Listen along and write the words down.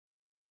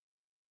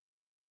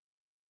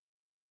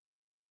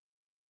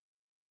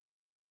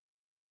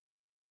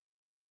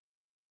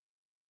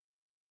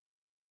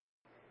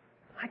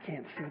I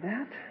can't see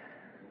that.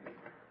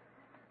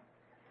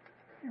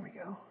 Here we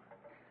go.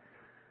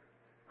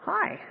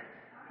 Hi.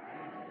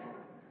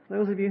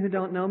 Those of you who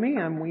don't know me,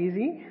 I'm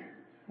Wheezy,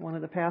 one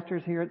of the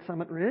pastors here at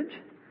Summit Ridge.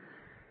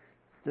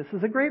 This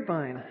is a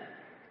grapevine.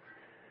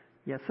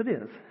 Yes, it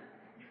is.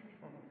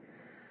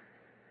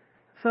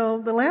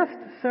 So the last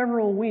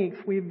several weeks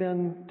we've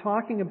been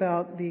talking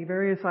about the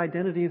various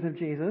identities of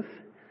Jesus,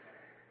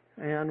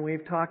 and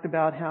we've talked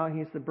about how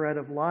He's the bread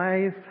of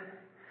life,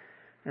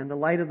 and the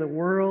light of the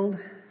world,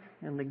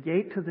 and the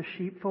gate to the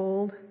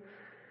sheepfold,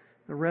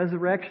 the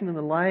resurrection and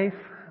the life,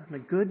 the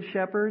good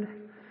shepherd.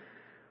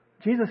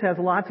 Jesus has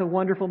lots of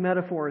wonderful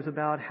metaphors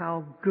about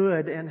how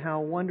good and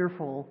how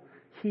wonderful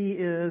He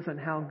is, and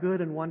how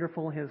good and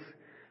wonderful His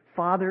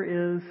Father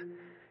is,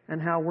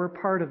 and how we're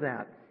part of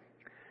that.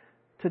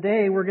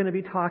 Today we're going to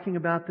be talking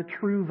about the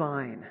true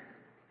vine.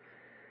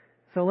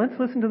 So let's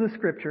listen to the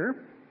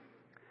scripture.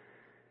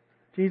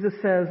 Jesus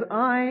says,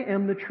 "I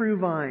am the true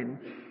vine.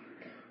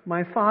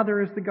 My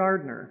Father is the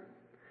gardener.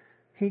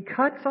 He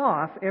cuts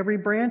off every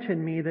branch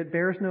in me that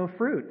bears no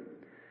fruit,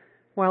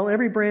 while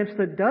every branch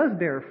that does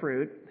bear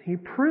fruit, He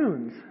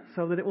prunes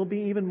so that it will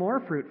be even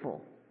more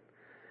fruitful.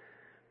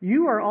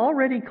 You are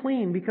already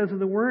clean because of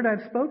the word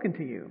I've spoken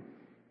to you.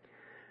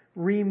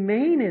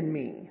 Remain in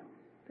me,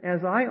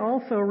 as I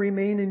also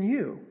remain in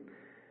you.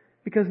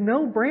 Because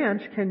no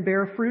branch can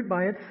bear fruit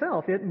by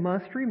itself. It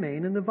must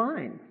remain in the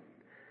vine.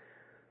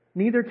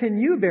 Neither can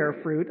you bear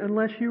fruit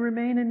unless you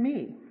remain in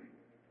me.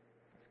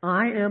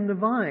 I am the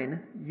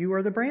vine, you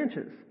are the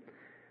branches.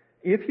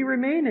 If you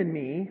remain in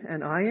me,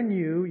 and I in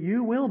you,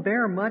 you will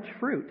bear much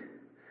fruit.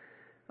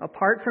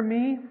 Apart from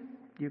me,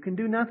 you can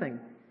do nothing.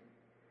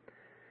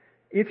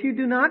 If you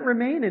do not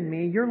remain in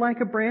me, you're like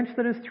a branch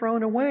that is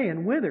thrown away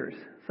and withers.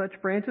 Such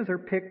branches are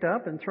picked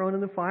up and thrown in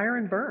the fire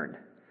and burned.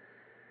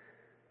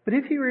 But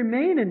if you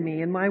remain in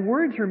me and my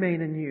words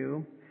remain in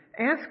you,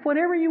 ask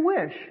whatever you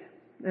wish,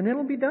 and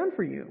it'll be done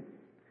for you.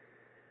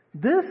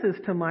 This is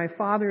to my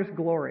Father's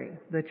glory,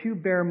 that you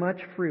bear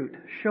much fruit,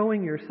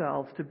 showing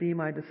yourselves to be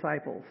my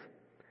disciples.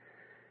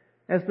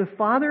 As the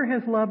Father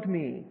has loved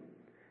me,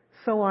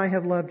 so I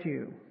have loved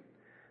you.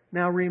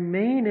 Now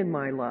remain in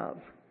my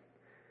love.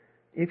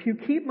 If you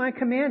keep my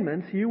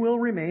commandments, you will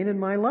remain in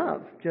my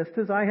love, just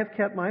as I have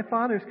kept my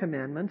Father's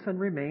commandments and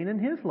remain in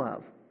His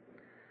love.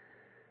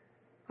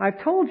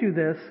 I've told you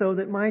this so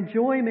that my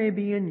joy may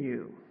be in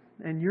you,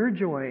 and your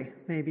joy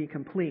may be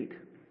complete.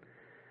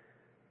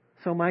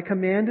 So my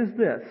command is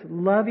this: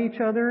 love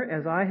each other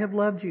as I have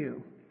loved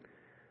you,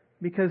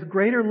 because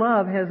greater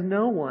love has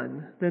no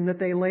one than that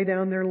they lay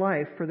down their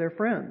life for their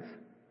friends.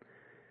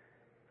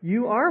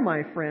 You are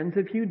my friends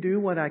if you do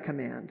what I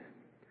command.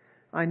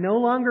 I no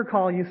longer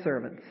call you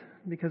servants,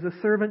 because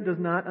a servant does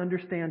not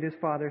understand his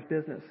father's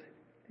business,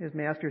 his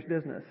master's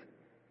business.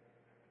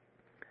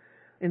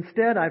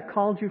 Instead, I've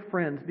called you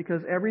friends,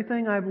 because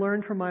everything I've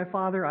learned from my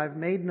Father I've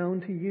made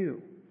known to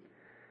you.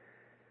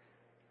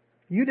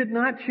 You did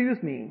not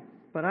choose me,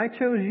 but I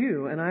chose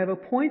you, and I have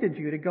appointed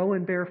you to go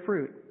and bear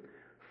fruit,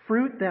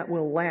 fruit that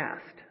will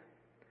last.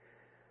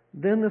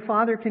 Then the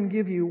Father can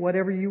give you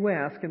whatever you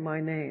ask in my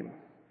name.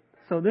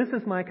 So this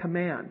is my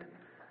command: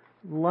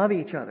 love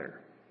each other.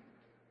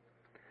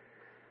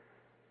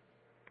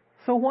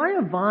 So why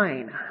a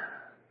vine?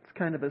 It's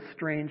kind of a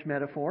strange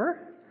metaphor.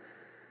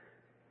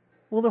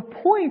 Well, the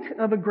point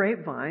of a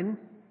grapevine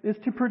is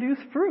to produce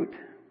fruit.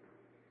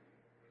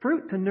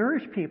 Fruit to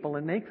nourish people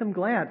and make them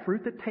glad.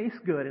 Fruit that tastes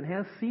good and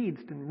has seeds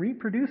and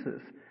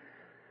reproduces.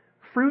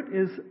 Fruit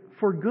is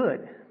for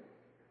good.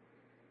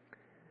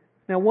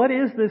 Now, what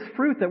is this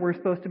fruit that we're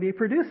supposed to be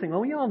producing? Well,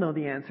 we all know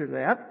the answer to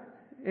that.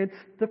 It's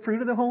the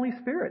fruit of the Holy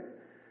Spirit.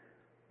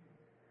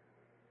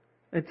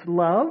 It's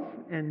love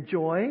and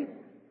joy,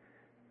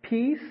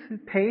 peace,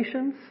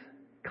 patience,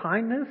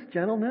 kindness,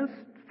 gentleness,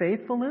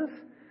 faithfulness,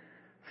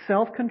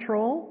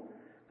 self-control.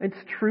 It's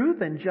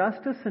truth and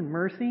justice and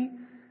mercy.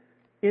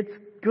 It's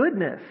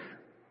goodness.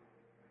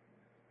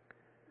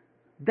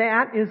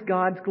 That is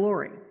God's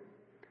glory.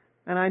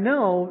 And I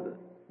know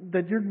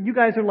that you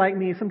guys are like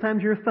me.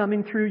 Sometimes you're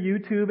thumbing through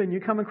YouTube and you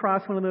come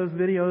across one of those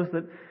videos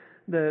that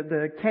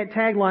the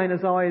tagline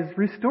is always,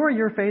 "Restore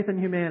your faith in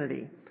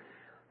humanity."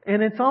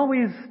 And it's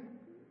always,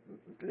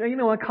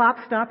 a cop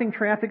stopping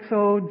traffic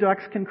so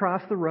ducks can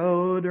cross the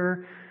road,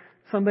 or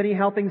somebody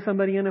helping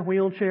somebody in a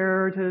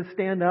wheelchair to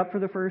stand up for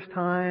the first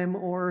time,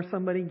 or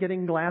somebody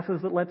getting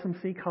glasses that lets them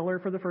see color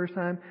for the first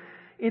time.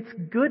 It's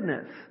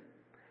goodness.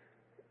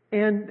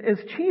 And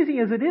as cheesy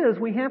as it is,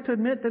 we have to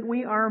admit that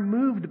we are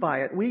moved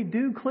by it. We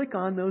do click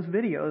on those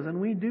videos, and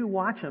we do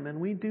watch them, and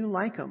we do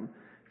like them,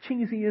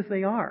 cheesy as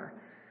they are.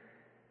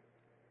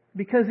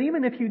 Because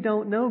even if you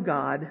don't know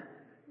God,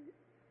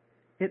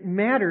 it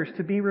matters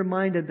to be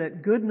reminded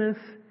that goodness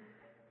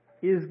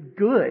is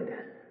good,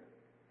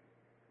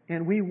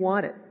 and we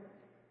want it.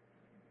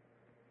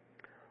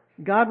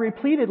 God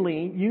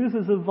repeatedly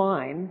uses a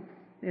vine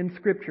in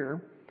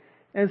Scripture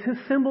as His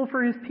symbol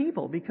for His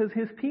people, because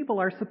His people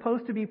are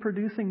supposed to be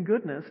producing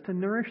goodness to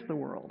nourish the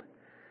world.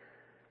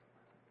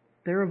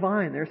 They're a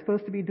vine. They're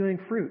supposed to be doing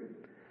fruit.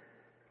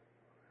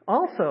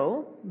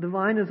 Also, the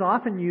vine is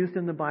often used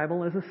in the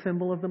Bible as a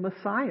symbol of the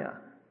Messiah,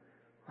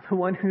 the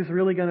one who's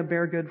really going to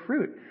bear good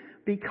fruit.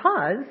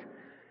 Because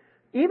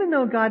even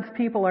though God's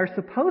people are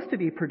supposed to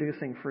be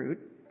producing fruit,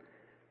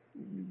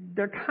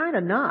 they're kind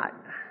of not.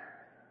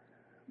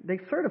 They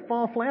sort of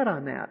fall flat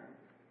on that.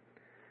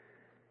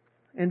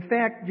 In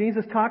fact,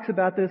 Jesus talks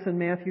about this in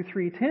Matthew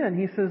 3:10.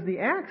 He says the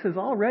axe is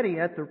already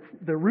at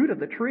the root of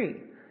the tree.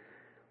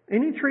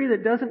 Any tree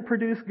that doesn't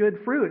produce good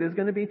fruit is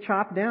going to be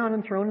chopped down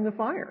and thrown in the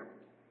fire.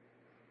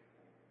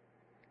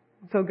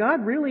 So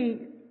God really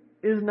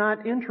is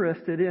not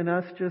interested in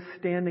us just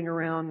standing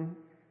around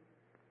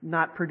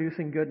not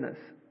producing goodness.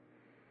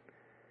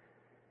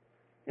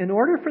 In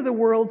order for the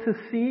world to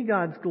see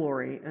God's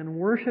glory and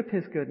worship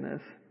His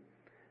goodness,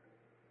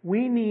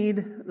 we need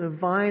the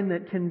vine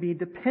that can be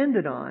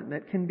depended on,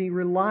 that can be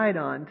relied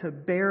on to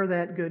bear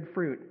that good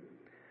fruit.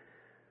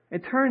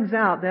 It turns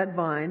out that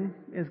vine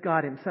is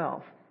God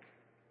Himself.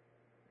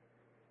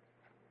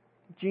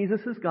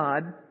 Jesus is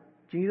God.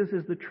 Jesus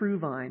is the true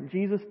vine.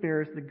 Jesus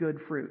bears the good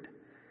fruit.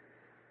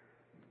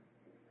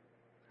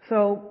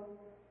 So,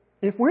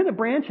 if we're the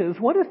branches,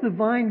 what does the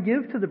vine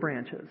give to the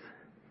branches?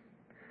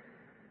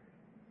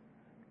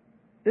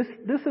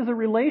 This is a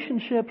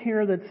relationship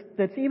here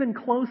that's even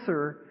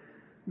closer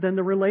than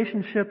the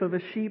relationship of a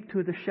sheep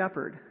to the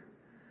shepherd.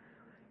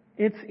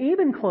 It's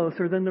even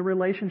closer than the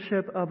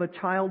relationship of a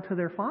child to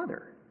their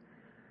father.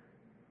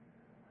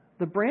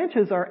 The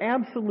branches are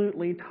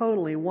absolutely,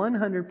 totally,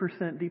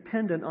 100%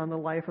 dependent on the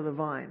life of the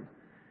vine.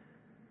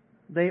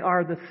 They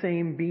are the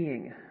same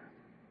being.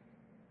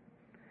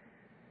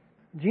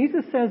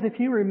 Jesus says, if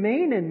you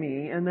remain in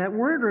me, and that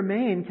word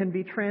remain can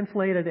be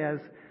translated as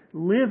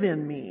live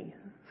in me,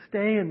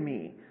 stay in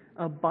me,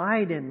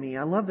 abide in me.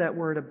 I love that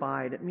word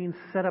abide. It means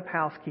set up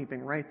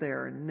housekeeping right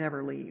there and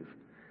never leave.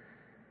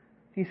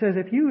 He says,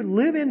 if you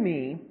live in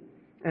me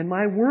and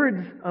my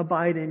words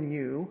abide in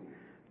you,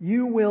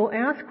 you will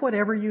ask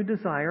whatever you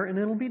desire and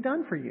it'll be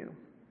done for you.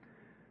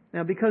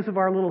 Now, because of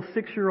our little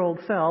 6-year-old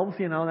selves,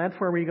 that's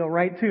where we go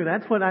right to.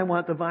 That's what I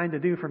want the vine to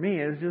do for me,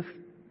 is just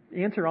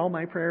answer all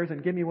my prayers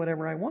and give me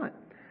whatever I want.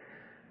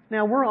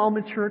 Now, we're all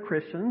mature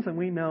Christians and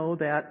we know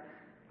that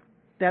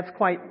that's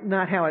quite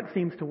not how it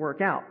seems to work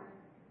out.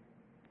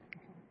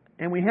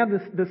 And we have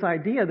this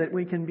idea that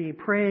we can be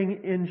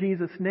praying in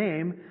Jesus'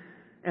 name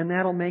and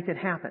that'll make it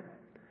happen.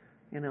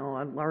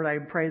 Lord, I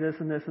pray this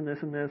and this and this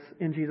and this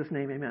in Jesus'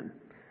 name, amen.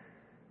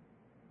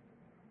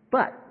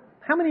 But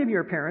how many of you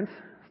are parents?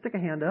 Stick a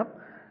hand up.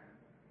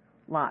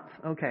 Lots.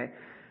 Okay.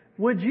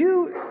 Would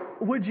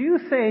you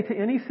say to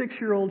any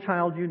 6-year-old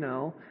child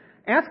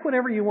ask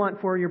whatever you want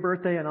for your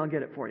birthday and I'll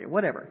get it for you?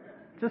 Whatever.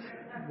 Just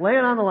lay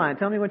it on the line.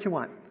 Tell me what you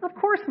want. Of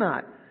course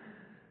not.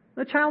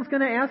 The child's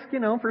going to ask,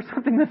 for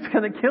something that's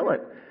going to kill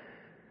it.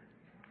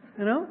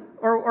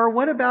 Or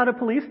what about a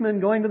policeman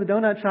going to the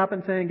donut shop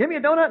and saying, give me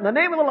a donut in the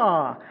name of the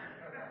law?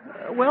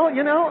 Well,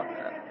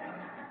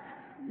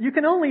 you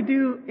can only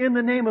do in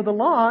the name of the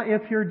law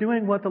if you're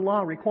doing what the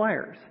law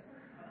requires.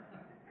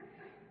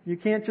 You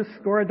can't just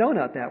score a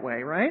donut that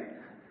way, right?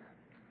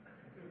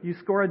 You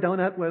score a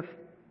donut with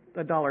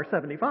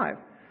 $1.75.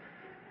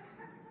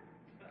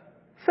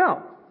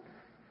 So,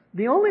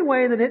 the only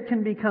way that it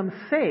can become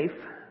safe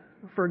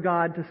for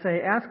God to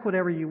say, ask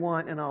whatever you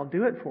want and I'll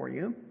do it for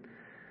you,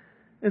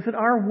 is that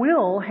our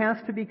will has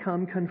to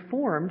become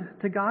conformed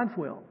to God's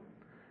will.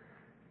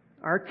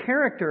 Our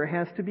character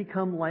has to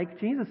become like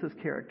Jesus'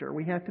 character.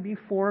 We have to be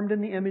formed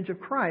in the image of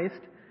Christ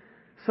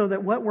so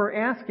that what we're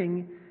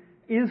asking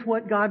is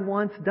what God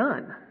wants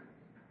done.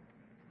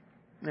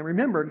 And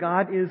remember,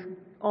 God is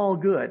all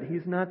good.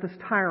 He's not this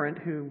tyrant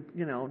who,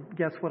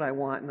 guess what I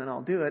want and then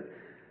I'll do it.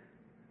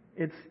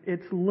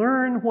 It's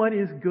learn what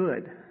is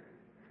good.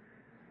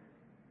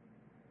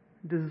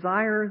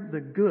 Desire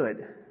the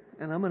good,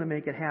 and I'm going to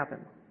make it happen.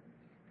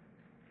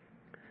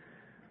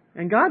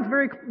 And God's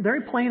very,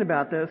 very plain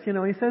about this. He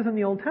says in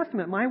the Old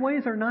Testament, my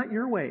ways are not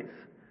your ways.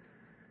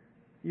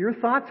 Your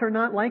thoughts are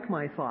not like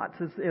my thoughts.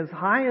 As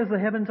high as the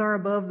heavens are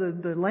above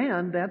the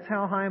land, that's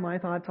how high my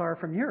thoughts are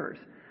from yours.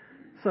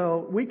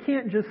 So we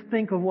can't just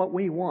think of what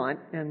we want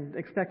and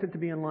expect it to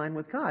be in line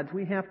with God's.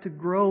 We have to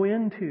grow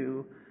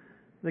into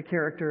the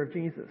character of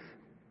Jesus.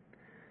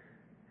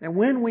 And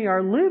when we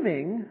are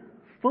living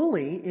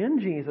fully in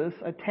Jesus,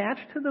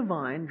 attached to the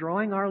vine,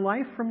 drawing our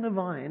life from the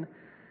vine,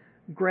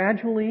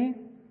 gradually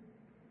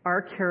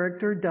our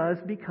character does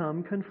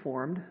become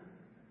conformed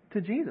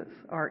to Jesus.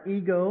 Our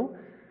ego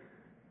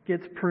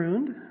gets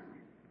pruned,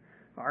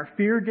 our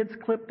fear gets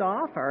clipped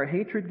off, our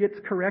hatred gets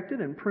corrected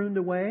and pruned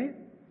away,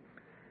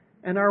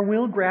 and our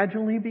will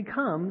gradually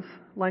becomes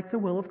like the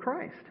will of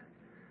Christ.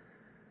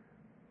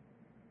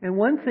 And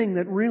one thing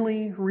that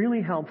really,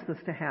 really helps this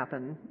to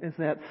happen is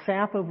that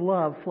sap of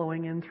love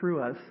flowing in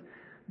through us,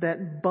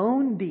 that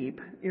bone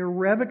deep,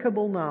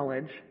 irrevocable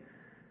knowledge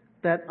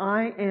that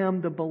I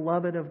am the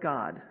beloved of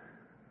God,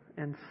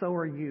 and so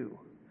are you,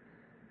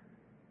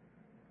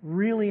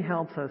 really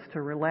helps us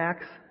to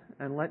relax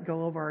and let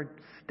go of our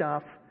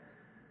stuff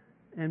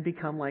and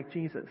become like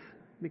Jesus,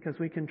 because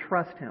we can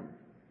trust Him.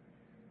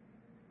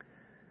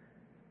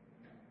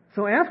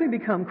 So as we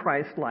become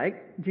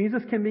Christ-like,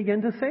 Jesus can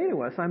begin to say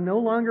to us, I'm no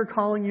longer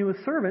calling you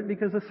a servant,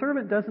 because a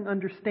servant doesn't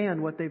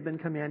understand what they've been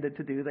commanded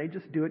to do. They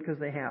just do it because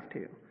they have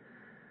to.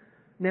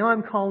 Now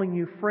I'm calling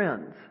you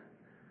friends,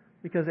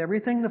 because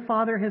everything the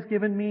Father has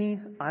given me,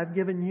 I've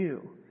given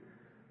you.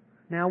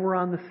 Now we're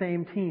on the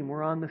same team.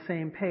 We're on the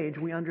same page.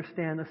 We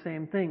understand the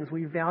same things.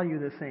 We value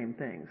the same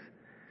things.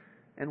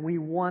 And we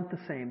want the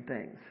same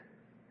things.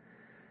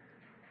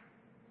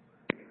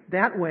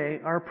 That way,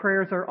 our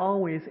prayers are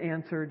always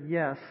answered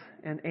yes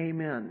and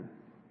amen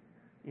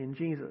in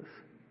Jesus.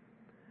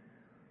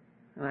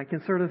 And I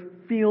can sort of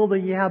feel the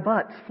yeah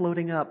buts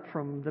floating up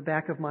from the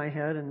back of my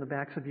head and the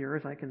backs of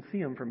yours. I can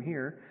see them from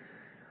here.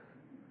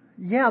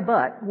 Yeah,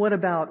 but what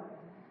about,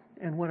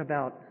 and what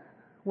about?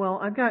 Well,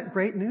 I've got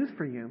great news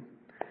for you.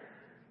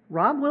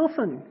 Rob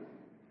Wilson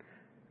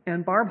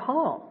and Barb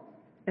Hall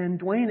and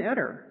Dwayne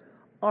Etter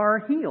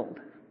are healed.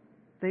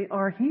 They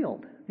are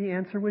healed. The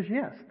answer was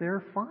yes.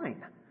 They're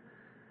fine.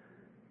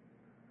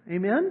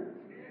 Amen?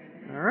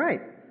 All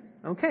right.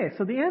 Okay,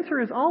 so the answer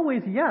is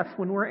always yes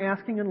when we're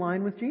asking in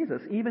line with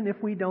Jesus, even if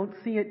we don't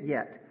see it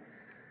yet.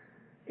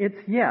 It's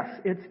yes.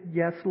 It's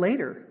yes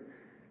later.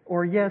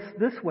 Or yes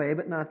this way,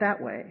 but not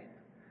that way.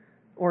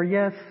 Or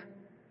yes,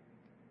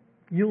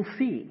 you'll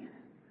see.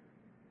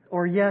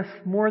 Or yes,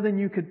 more than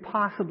you could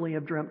possibly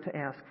have dreamt to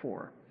ask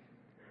for.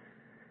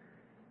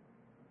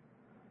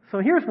 So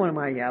here's one of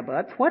my yeah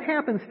buts. What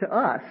happens to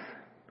us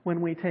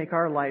when we take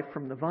our life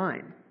from the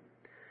vine?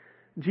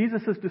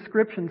 Jesus'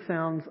 description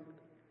sounds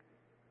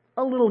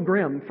a little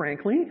grim,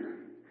 frankly.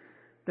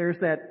 There's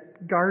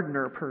that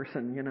gardener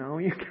person, you know.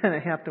 You kind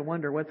of have to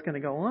wonder what's going to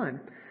go on.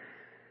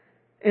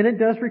 And it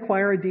does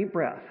require a deep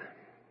breath.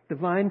 The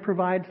vine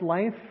provides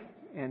life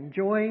and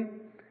joy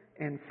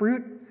and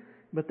fruit,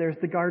 but there's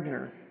the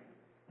gardener.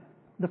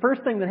 The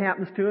first thing that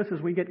happens to us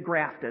is we get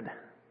grafted.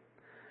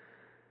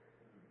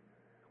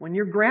 When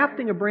you're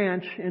grafting a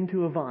branch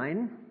into a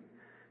vine,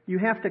 you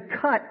have to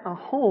cut a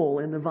hole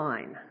in the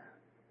vine.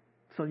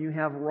 So you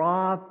have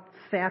raw,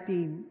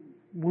 sappy,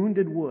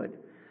 wounded wood.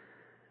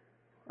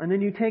 And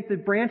then you take the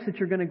branch that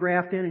you're going to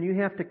graft in and you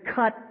have to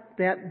cut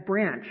that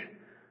branch,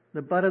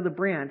 the butt of the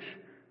branch,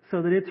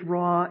 so that it's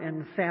raw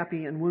and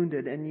sappy and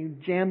wounded. And you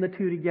jam the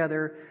two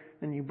together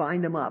and you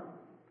bind them up.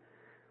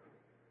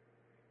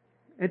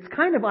 It's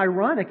kind of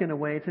ironic in a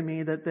way to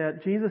me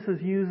that Jesus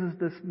uses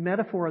this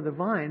metaphor of the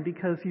vine,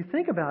 because you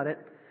think about it,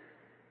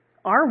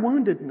 our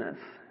woundedness,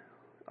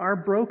 our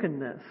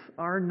brokenness,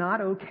 our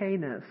not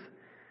okayness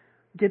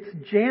gets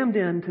jammed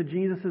into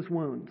Jesus'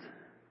 wounds.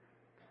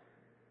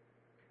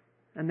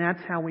 And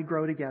that's how we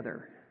grow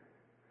together.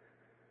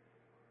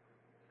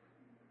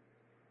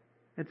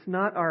 It's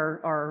not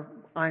our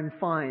I'm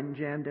fine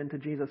jammed into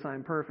Jesus,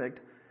 I'm perfect.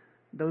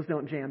 Those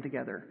don't jam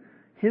together.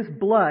 His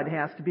blood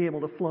has to be able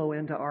to flow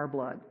into our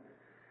blood.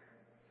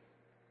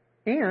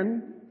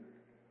 And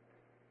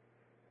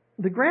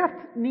the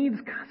graft needs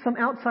some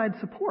outside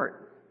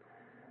support.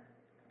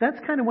 That's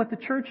kind of what the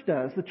church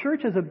does. The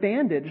church is a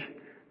bandage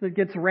that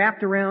gets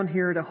wrapped around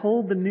here to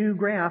hold the new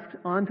graft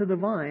onto the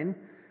vine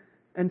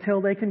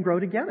until they can grow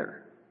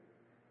together.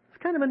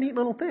 It's kind of a neat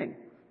little thing.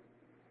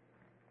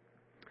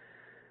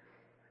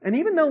 And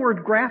even though we're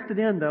grafted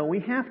in, though,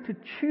 we have to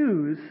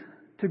choose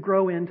to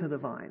grow into the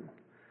vine.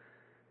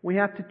 We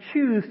have to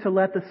choose to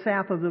let the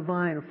sap of the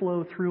vine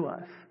flow through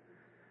us.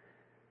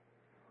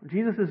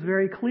 Jesus is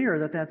very clear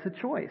that that's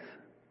a choice.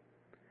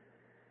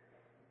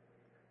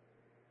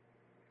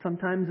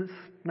 Sometimes it's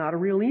not a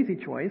real easy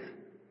choice,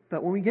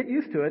 but when we get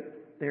used to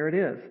it, there it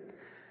is.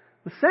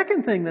 The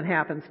second thing that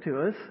happens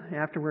to us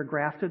after we're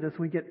grafted is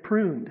we get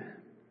pruned.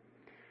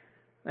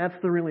 That's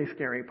the really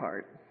scary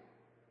part.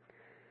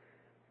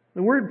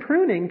 The word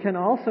pruning can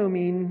also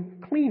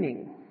mean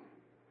cleaning,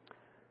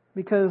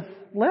 because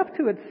left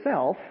to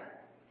itself,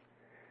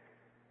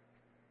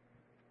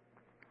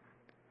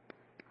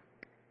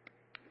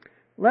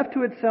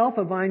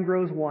 a vine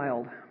grows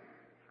wild.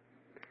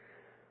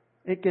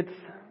 It gets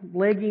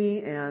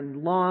leggy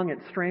and long. It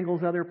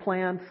strangles other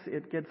plants.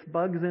 It gets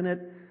bugs in it.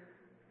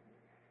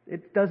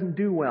 It doesn't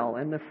do well,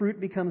 and the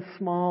fruit becomes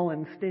small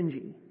and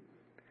stingy.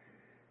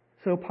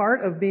 So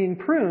part of being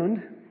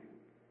pruned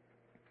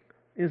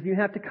is you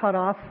have to cut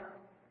off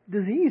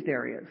diseased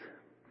areas.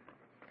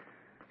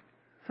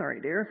 Sorry,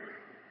 dear.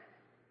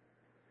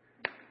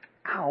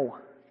 Ow.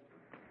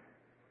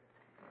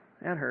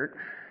 That hurt.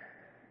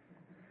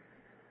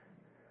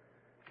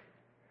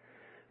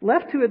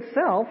 Left to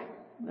itself,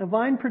 a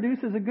vine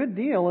produces a good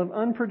deal of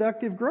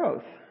unproductive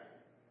growth.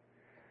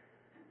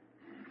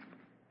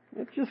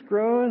 It just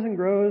grows and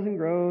grows and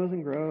grows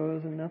and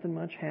grows, and nothing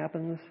much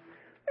happens.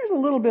 There's a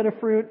little bit of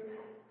fruit.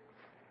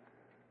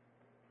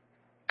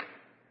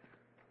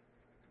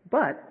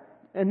 But,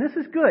 and this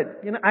is good,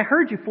 I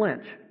heard you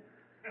flinch.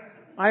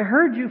 I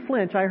heard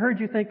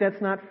you think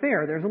that's not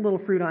fair. There's a little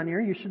fruit on here.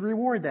 You should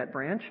reward that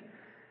branch.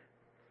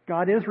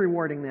 God is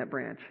rewarding that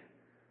branch.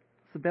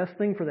 It's the best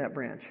thing for that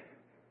branch.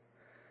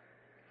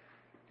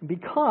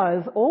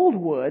 Because old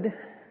wood,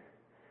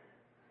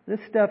 this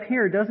stuff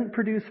here, doesn't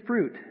produce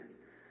fruit.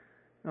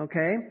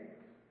 Okay?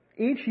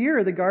 each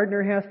year the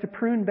gardener has to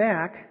prune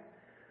back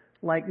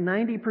like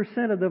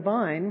 90% of the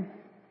vine.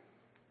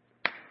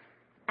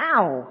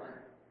 Ow!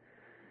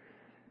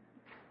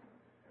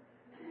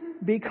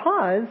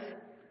 Because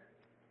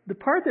the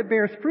part that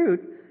bears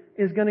fruit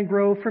is going to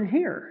grow from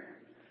here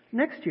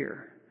next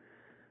year.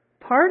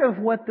 Part of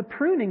what the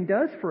pruning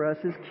does for us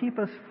is keep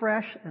us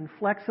fresh and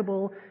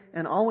flexible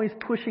and always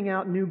pushing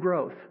out new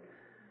growth.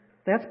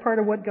 That's part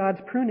of what God's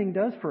pruning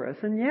does for us.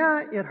 And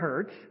yeah, it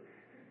hurts.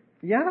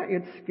 Yeah,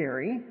 it's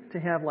scary to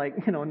have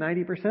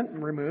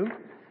 90% removed.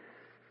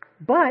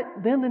 But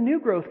then the new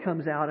growth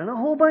comes out and a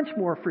whole bunch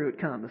more fruit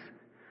comes.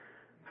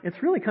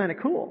 It's really kind of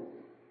cool.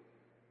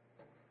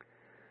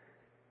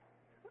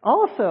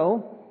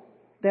 Also,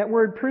 that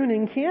word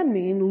pruning can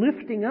mean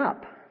lifting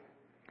up.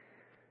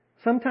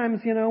 Sometimes,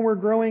 we're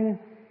growing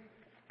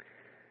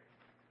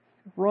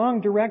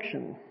wrong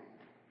direction,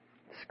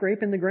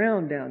 scraping the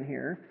ground down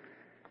here.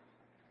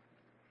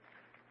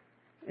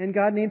 And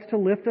God needs to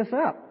lift us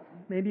up.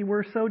 Maybe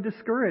we're so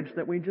discouraged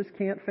that we just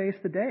can't face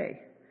the day.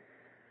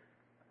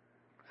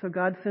 So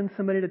God sends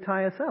somebody to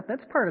tie us up.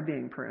 That's part of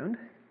being pruned.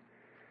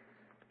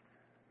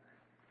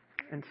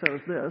 And so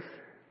is this.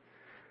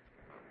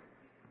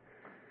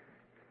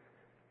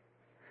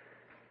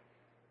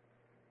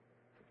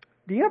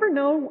 Do you ever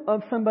know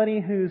of somebody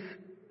who's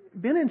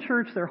been in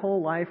church their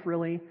whole life,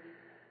 really,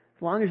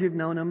 as long as you've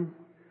known them,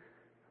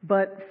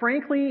 but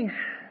frankly,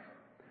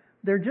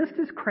 they're just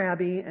as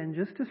crabby and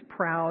just as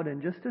proud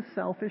and just as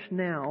selfish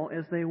now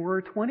as they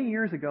were 20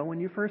 years ago when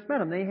you first met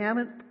them? They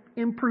haven't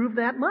improved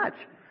that much.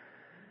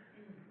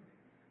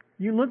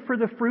 You look for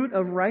the fruit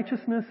of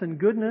righteousness and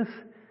goodness,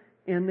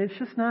 and it's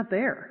just not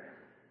there.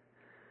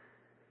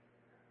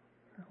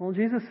 Well,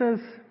 Jesus says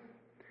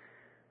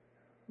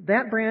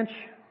that branch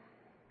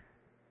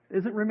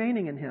isn't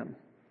remaining in him.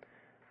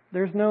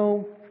 There's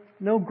no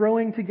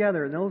growing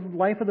together, no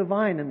life of the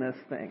vine in this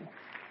thing.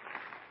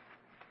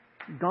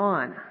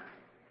 Gone.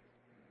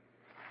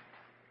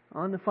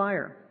 On the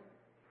fire.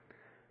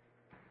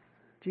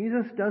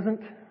 Jesus doesn't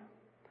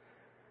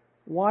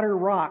water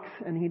rocks,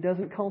 and he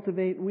doesn't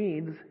cultivate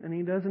weeds, and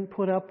he doesn't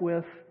put up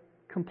with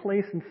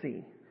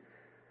complacency.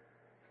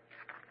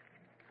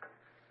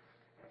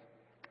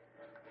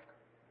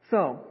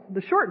 So,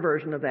 the short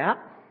version of that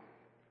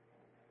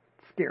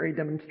scary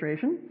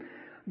demonstration,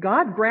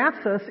 God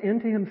grafts us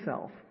into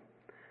himself,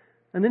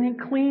 and then he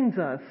cleans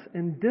us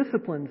and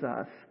disciplines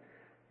us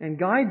and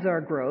guides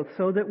our growth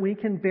so that we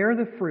can bear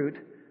the fruit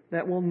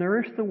that will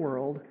nourish the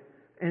world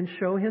and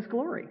show his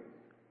glory.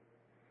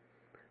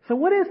 So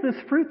what is this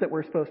fruit that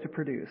we're supposed to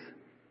produce?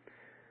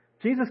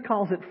 Jesus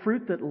calls it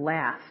fruit that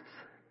lasts.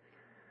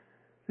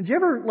 Did you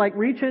ever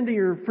reach into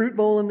your fruit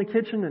bowl in the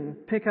kitchen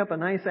and pick up a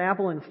nice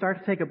apple and start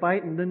to take a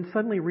bite and then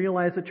suddenly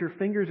realize that your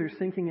fingers are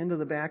sinking into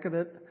the back of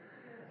it?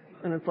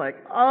 And it's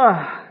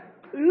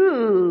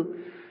ew.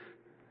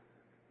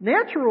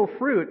 Natural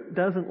fruit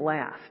doesn't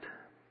last.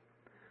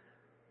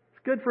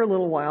 It's good for a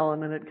little while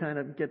and then it kind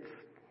of gets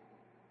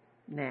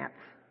gnats.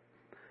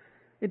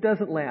 It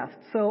doesn't last.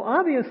 So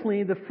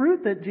obviously the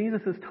fruit that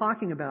Jesus is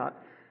talking about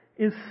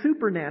is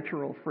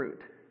supernatural fruit.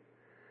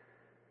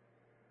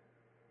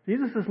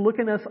 Jesus is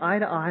looking us eye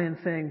to eye and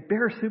saying,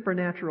 bear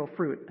supernatural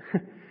fruit.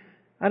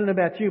 I don't know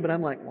about you, but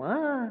I'm like,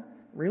 what?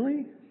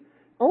 Really?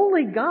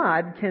 Only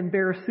God can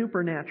bear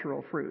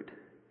supernatural fruit.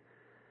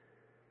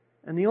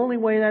 And the only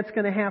way that's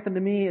going to happen to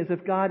me is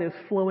if God is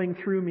flowing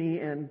through me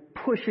and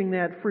pushing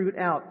that fruit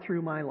out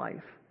through my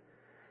life.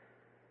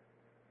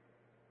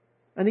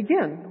 And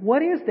again,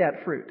 what is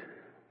that fruit?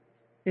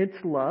 It's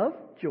love,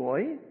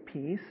 joy,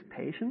 peace,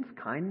 patience,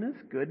 kindness,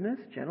 goodness,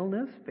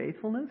 gentleness,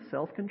 faithfulness,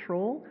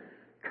 self-control,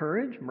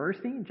 courage,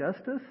 mercy,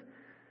 justice.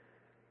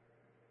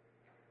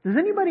 Does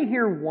anybody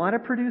here want to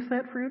produce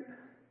that fruit?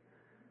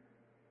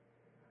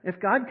 If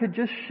God could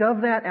just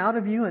shove that out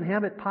of you and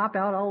have it pop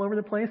out all over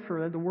the place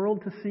for the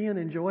world to see and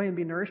enjoy and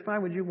be nourished by,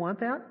 would you want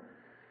that?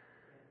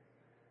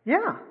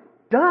 Yeah.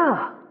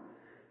 Duh.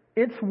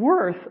 It's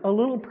worth a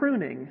little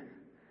pruning.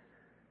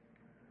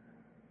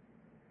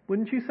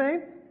 Wouldn't you say?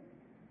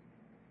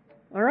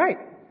 All right.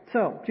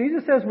 So,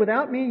 Jesus says,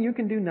 without me, you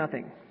can do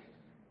nothing.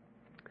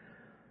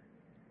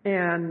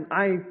 And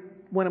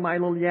one of my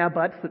little yeah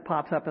buts that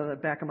pops up in the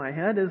back of my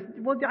head is,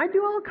 well, I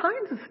do all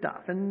kinds of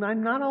stuff, and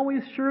I'm not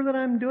always sure that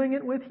I'm doing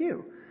it with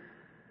you.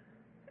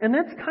 And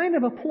that's kind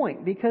of a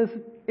point, because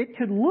it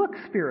could look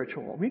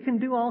spiritual. We can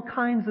do all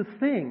kinds of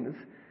things.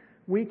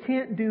 We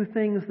can't do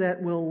things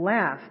that will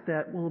last,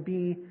 that will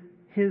be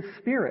his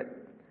Spirit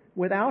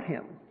without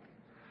him.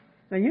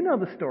 Now, you know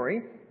the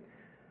story.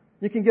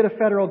 You can get a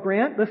federal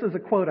grant. This is a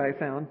quote I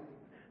found.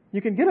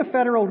 You can get a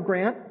federal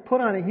grant,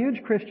 put on a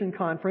huge Christian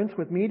conference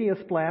with media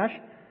splash,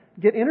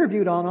 get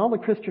interviewed on all the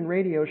Christian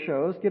radio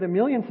shows, get 1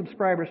 million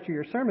subscribers to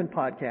your sermon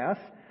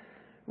podcasts,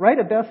 write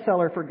a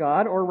bestseller for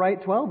God, or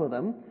write 12 of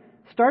them,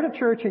 start a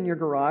church in your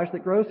garage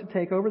that grows to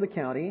take over the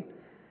county.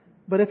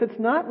 But if it's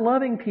not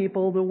loving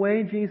people the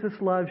way Jesus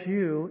loves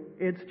you,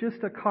 it's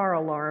just a car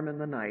alarm in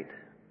the night.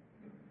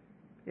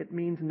 It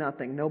means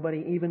nothing.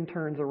 Nobody even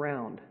turns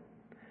around.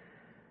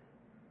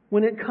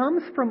 When it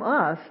comes from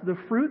us, the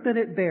fruit that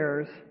it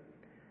bears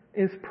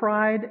is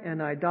pride and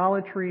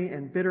idolatry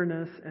and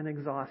bitterness and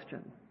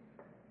exhaustion.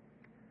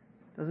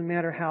 Doesn't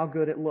matter how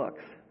good it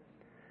looks.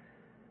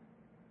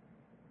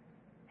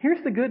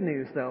 Here's the good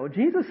news, though.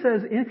 Jesus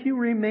says, if you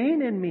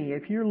remain in me,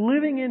 if you're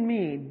living in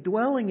me,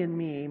 dwelling in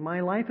me,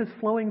 my life is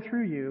flowing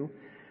through you,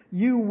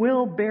 you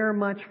will bear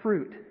much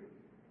fruit.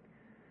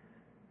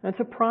 That's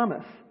a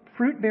promise.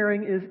 Fruit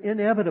bearing is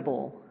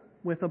inevitable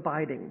with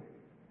abiding.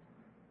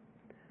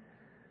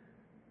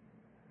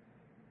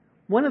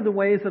 One of the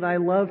ways that I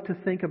love to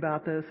think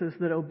about this is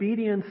that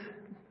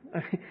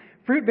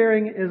fruit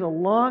bearing is a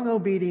long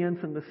obedience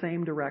in the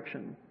same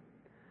direction.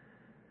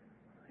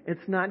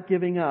 It's not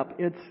giving up.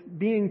 It's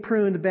being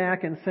pruned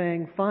back and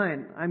saying,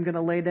 fine, I'm going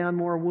to lay down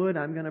more wood.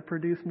 I'm going to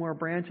produce more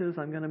branches.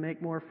 I'm going to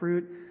make more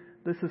fruit.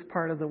 This is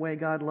part of the way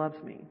God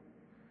loves me.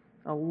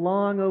 A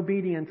long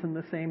obedience in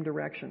the same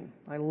direction.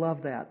 I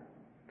love that.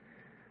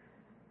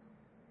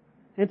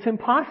 It's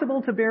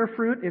impossible to bear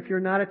fruit if you're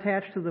not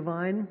attached to the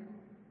vine.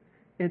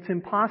 It's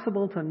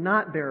impossible to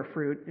not bear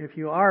fruit if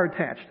you are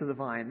attached to the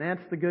vine.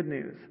 That's the good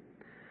news.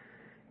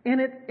 And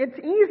it's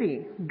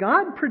easy.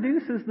 God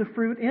produces the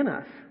fruit in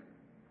us.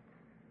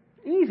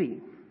 Easy.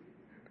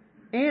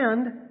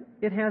 And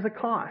it has a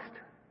cost.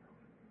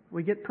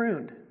 We get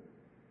pruned.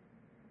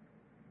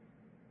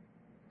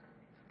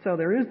 So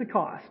there is the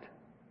cost.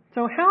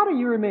 So how do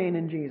you remain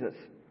in Jesus?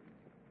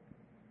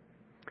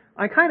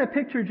 I kind of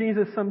picture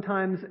Jesus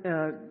sometimes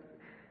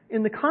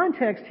in the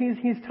context,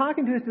 he's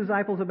talking to his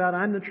disciples about,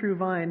 I'm the true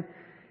vine,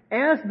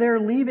 as they're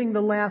leaving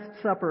the Last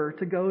Supper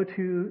to go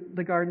to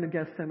the Garden of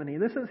Gethsemane.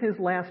 This is his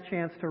last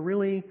chance to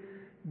really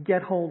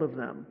get hold of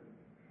them.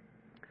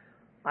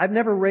 I've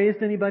never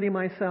raised anybody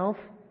myself,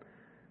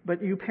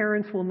 but you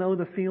parents will know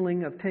the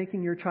feeling of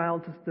taking your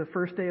child to the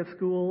first day of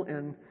school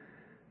and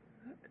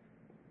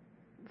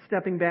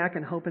stepping back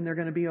and hoping they're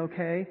going to be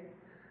okay.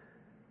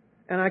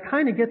 And I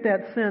kind of get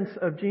that sense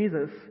of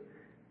Jesus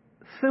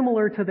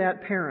similar to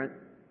that parent.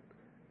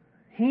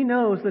 He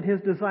knows that his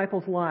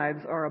disciples'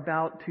 lives are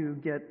about to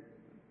get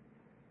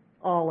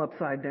all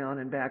upside down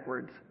and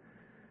backwards.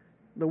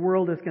 The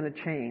world is going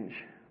to change.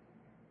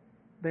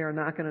 They are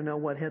not going to know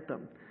what hit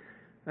them.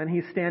 And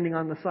he's standing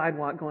on the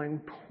sidewalk going,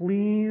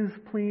 please,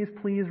 please,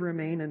 please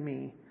remain in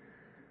me.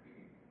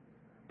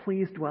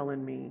 Please dwell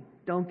in me.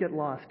 Don't get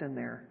lost in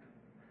there.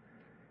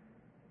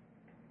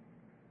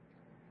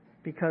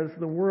 Because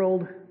the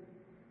world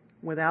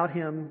without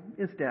him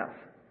is death.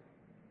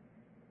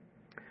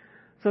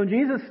 So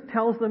Jesus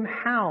tells them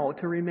how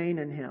to remain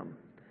in him.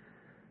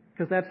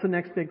 Because that's the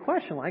next big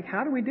question. Like,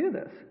 how do we do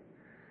this?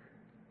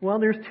 Well,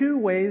 there's two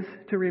ways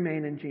to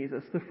remain in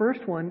Jesus. The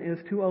first one is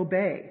to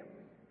obey.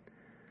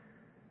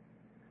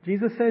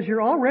 Jesus says,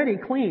 you're already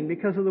clean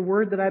because of the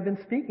word that I've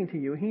been speaking to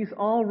you. He's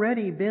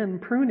already been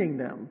pruning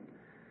them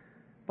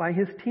by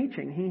his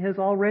teaching. He has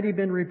already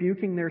been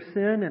rebuking their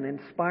sin and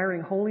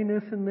inspiring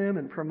holiness in them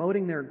and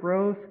promoting their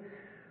growth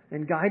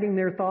and guiding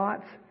their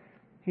thoughts.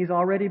 He's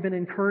already been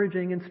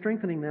encouraging and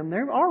strengthening them.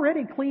 They're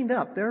already cleaned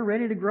up. They're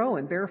ready to grow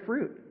and bear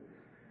fruit.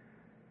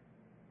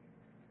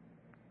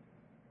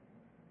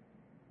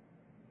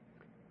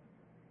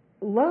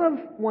 Love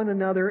one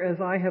another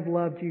as I have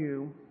loved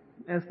you,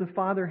 as the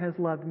Father has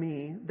loved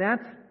me.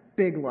 That's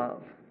big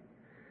love.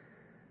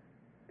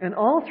 And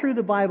all through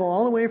the Bible,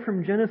 all the way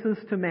from Genesis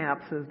to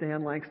maps, as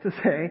Dan likes to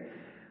say,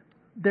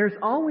 there's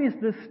always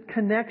this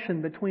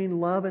connection between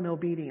love and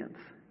obedience.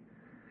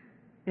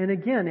 And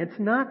again, it's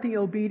not the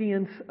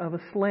obedience of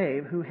a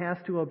slave who has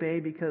to obey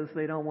because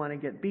they don't want to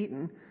get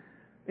beaten.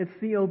 It's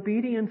the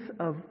obedience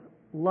of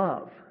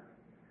love.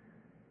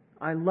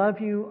 I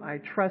love you, I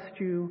trust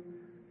you,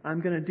 I'm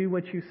going to do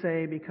what you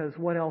say because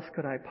what else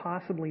could I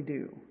possibly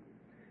do?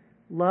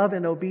 Love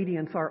and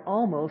obedience are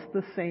almost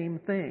the same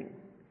thing.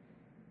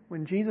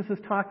 When Jesus is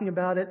talking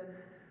about it,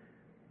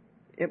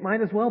 it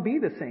might as well be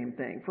the same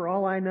thing. For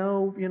all I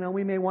know,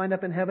 we may wind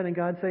up in heaven and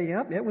God say,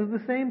 yep, it was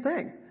the same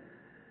thing.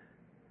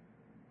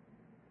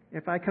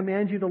 If I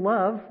command you to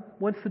love,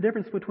 what's the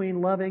difference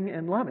between loving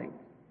and loving?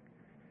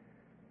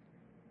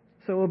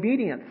 So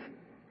obedience.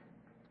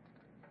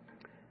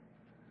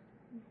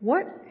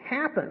 What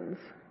happens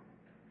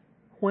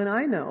when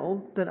I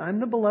know that I'm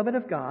the beloved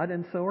of God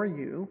and so are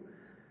you?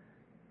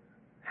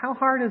 How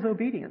hard is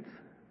obedience?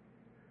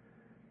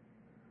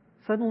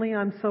 Suddenly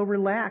I'm so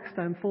relaxed,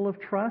 I'm full of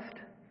trust,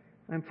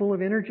 I'm full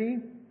of energy.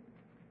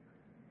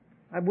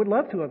 I would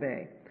love to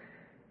obey.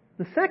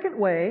 The second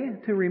way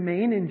to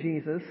remain in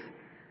Jesus,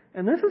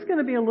 and this is going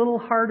to be a little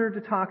harder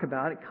to talk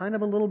about, kind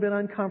of a little bit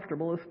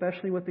uncomfortable,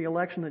 especially with the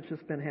election that's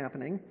just been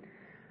happening.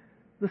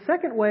 The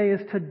second way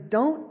is to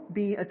don't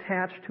be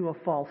attached to a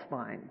false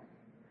vine.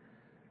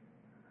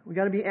 We've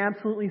got to be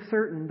absolutely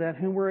certain that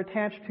who we're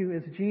attached to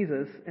is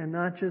Jesus and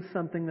not just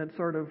something that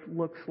sort of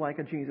looks like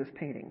a Jesus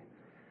painting.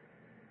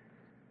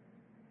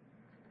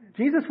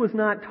 Jesus was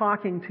not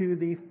talking to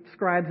the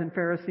scribes and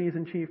Pharisees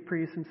and chief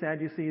priests and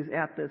Sadducees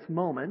at this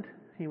moment.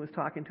 He was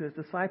talking to his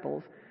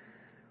disciples.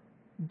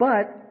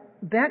 But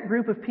that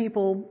group of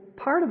people,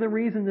 part of the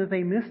reason that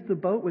they missed the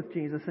boat with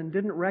Jesus and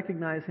didn't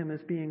recognize him as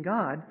being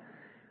God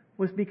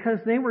was because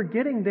they were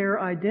getting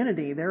their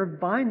identity. Their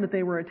vine that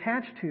they were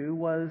attached to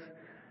was,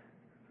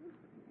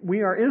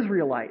 we are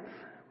Israelites,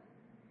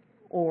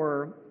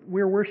 or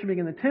we're worshiping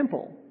in the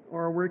temple,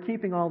 or we're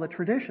keeping all the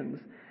traditions.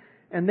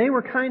 And they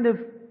were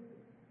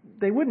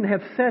they wouldn't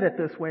have said it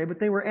this way, but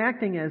they were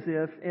acting as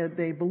if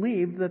they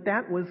believed that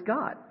that was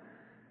God,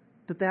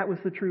 that that was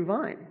the true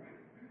vine.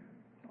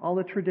 All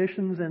the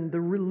traditions and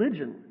the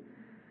religion.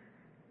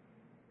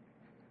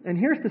 And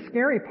here's the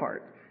scary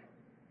part.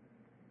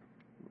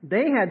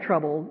 They had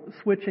trouble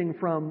switching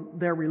from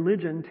their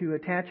religion to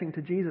attaching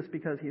to Jesus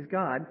because he's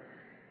God.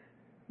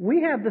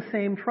 We have the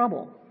same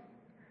trouble.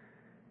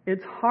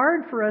 It's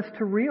hard for us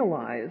to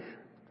realize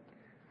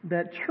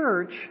that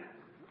church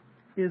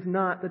is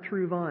not the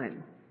true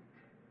vine.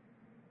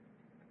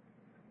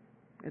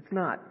 It's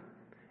not.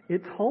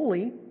 It's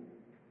holy.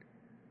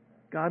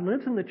 God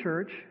lives in the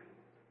church.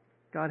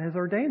 God has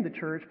ordained the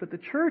church, but the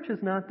church is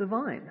not the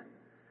vine.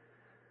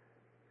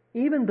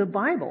 Even the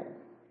Bible,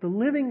 the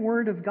living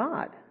Word of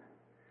God,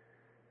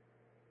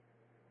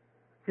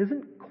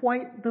 isn't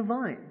quite the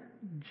vine.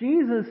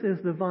 Jesus is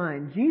the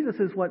vine. Jesus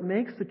is what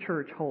makes the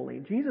church holy.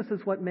 Jesus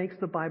is what makes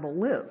the Bible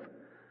live.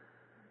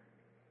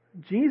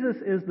 Jesus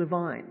is the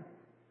vine.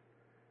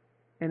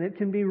 And it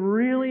can be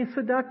really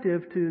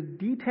seductive to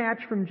detach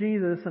from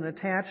Jesus and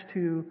attach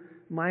to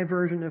my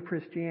version of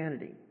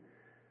Christianity,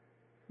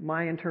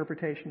 my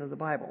interpretation of the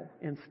Bible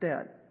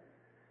instead.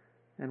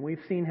 And we've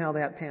seen how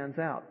that pans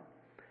out.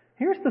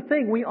 Here's the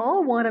thing. We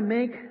all want to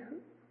make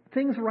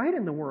things right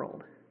in the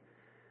world.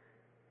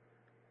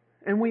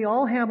 And we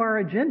all have our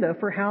agenda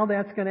for how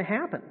that's going to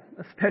happen,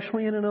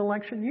 especially in an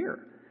election year.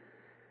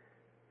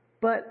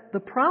 But the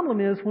problem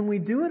is when we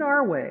do it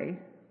our way,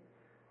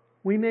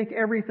 we make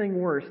everything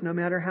worse, no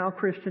matter how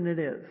Christian it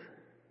is.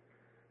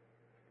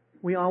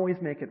 We always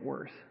make it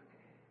worse.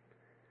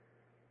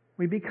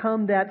 We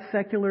become that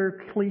secular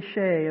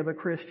cliche of a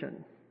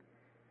Christian.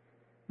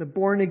 The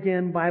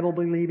born-again,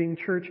 Bible-believing,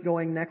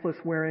 church-going,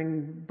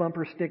 necklace-wearing,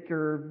 bumper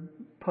sticker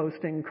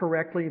posting,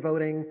 correctly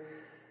voting,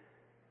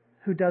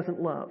 who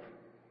doesn't love,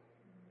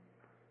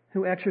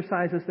 who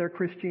exercises their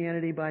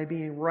Christianity by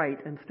being right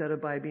instead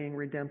of by being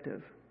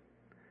redemptive,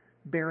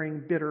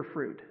 bearing bitter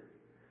fruit,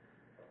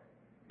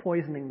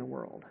 poisoning the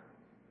world.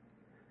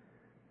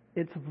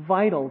 It's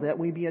vital that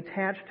we be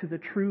attached to the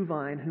true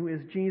vine, who is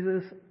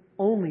Jesus,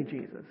 only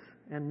Jesus,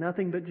 and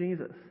nothing but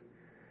Jesus.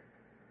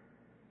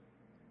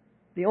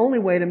 The only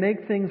way to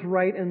make things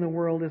right in the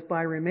world is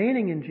by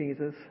remaining in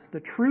Jesus,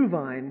 the true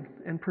vine,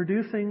 and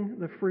producing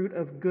the fruit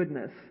of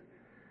goodness.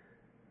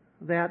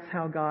 That's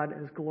how God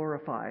is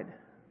glorified.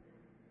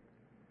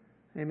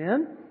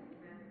 Amen?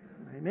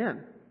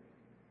 Amen.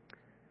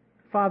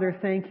 Father,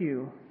 thank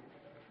you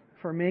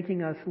for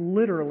making us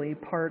literally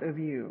part of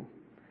you.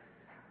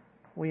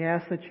 We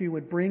ask that you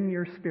would bring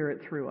your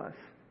Spirit through us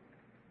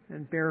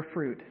and bear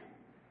fruit